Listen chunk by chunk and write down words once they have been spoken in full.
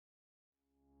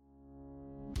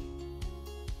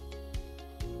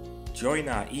Join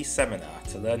our eSeminar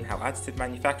to learn how additive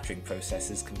manufacturing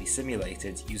processes can be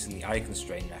simulated using the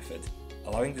eigenstrain method,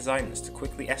 allowing designers to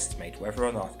quickly estimate whether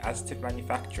or not additive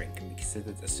manufacturing can be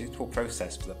considered a suitable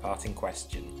process for the part in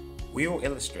question. We will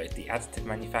illustrate the additive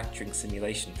manufacturing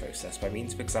simulation process by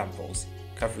means of examples,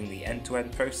 covering the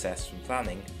end-to-end process from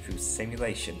planning through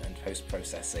simulation and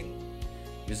post-processing.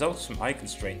 Results from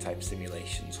eigenstrain-type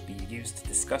simulations will be used to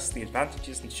discuss the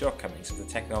advantages and shortcomings of the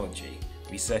technology.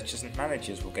 Researchers and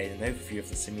managers will gain an overview of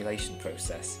the simulation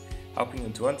process, helping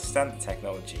them to understand the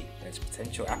technology and its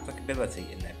potential applicability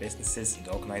in their businesses and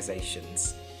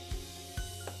organisations.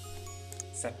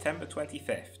 September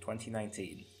 25th,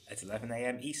 2019, at 11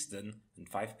 AM Eastern and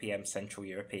 5 PM Central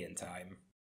European Time.